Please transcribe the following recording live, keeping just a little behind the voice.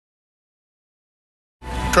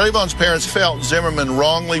Trayvon's parents felt Zimmerman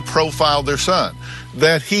wrongly profiled their son,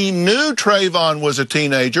 that he knew Trayvon was a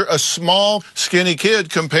teenager, a small, skinny kid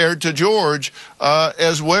compared to George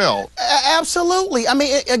as well. Absolutely. I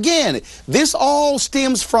mean, again, this all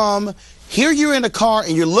stems from here you're in a car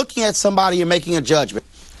and you're looking at somebody, you're making a judgment.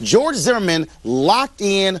 George Zimmerman locked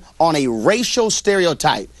in on a racial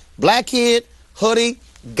stereotype. Black kid, hoodie,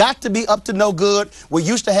 got to be up to no good. We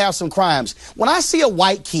used to have some crimes. When I see a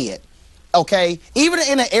white kid, okay, even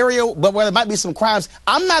in an area where there might be some crimes,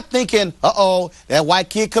 I'm not thinking, uh-oh, that white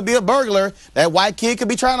kid could be a burglar, that white kid could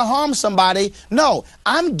be trying to harm somebody. No,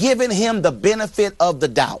 I'm giving him the benefit of the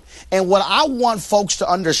doubt. And what I want folks to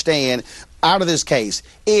understand out of this case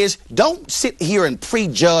is don't sit here and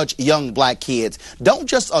prejudge young black kids. Don't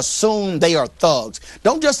just assume they are thugs.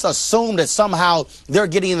 Don't just assume that somehow they're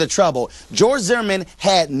getting into trouble. George Zimmerman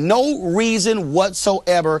had no reason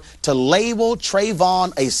whatsoever to label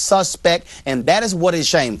Trayvon a suspect, and that is what is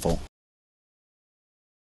shameful.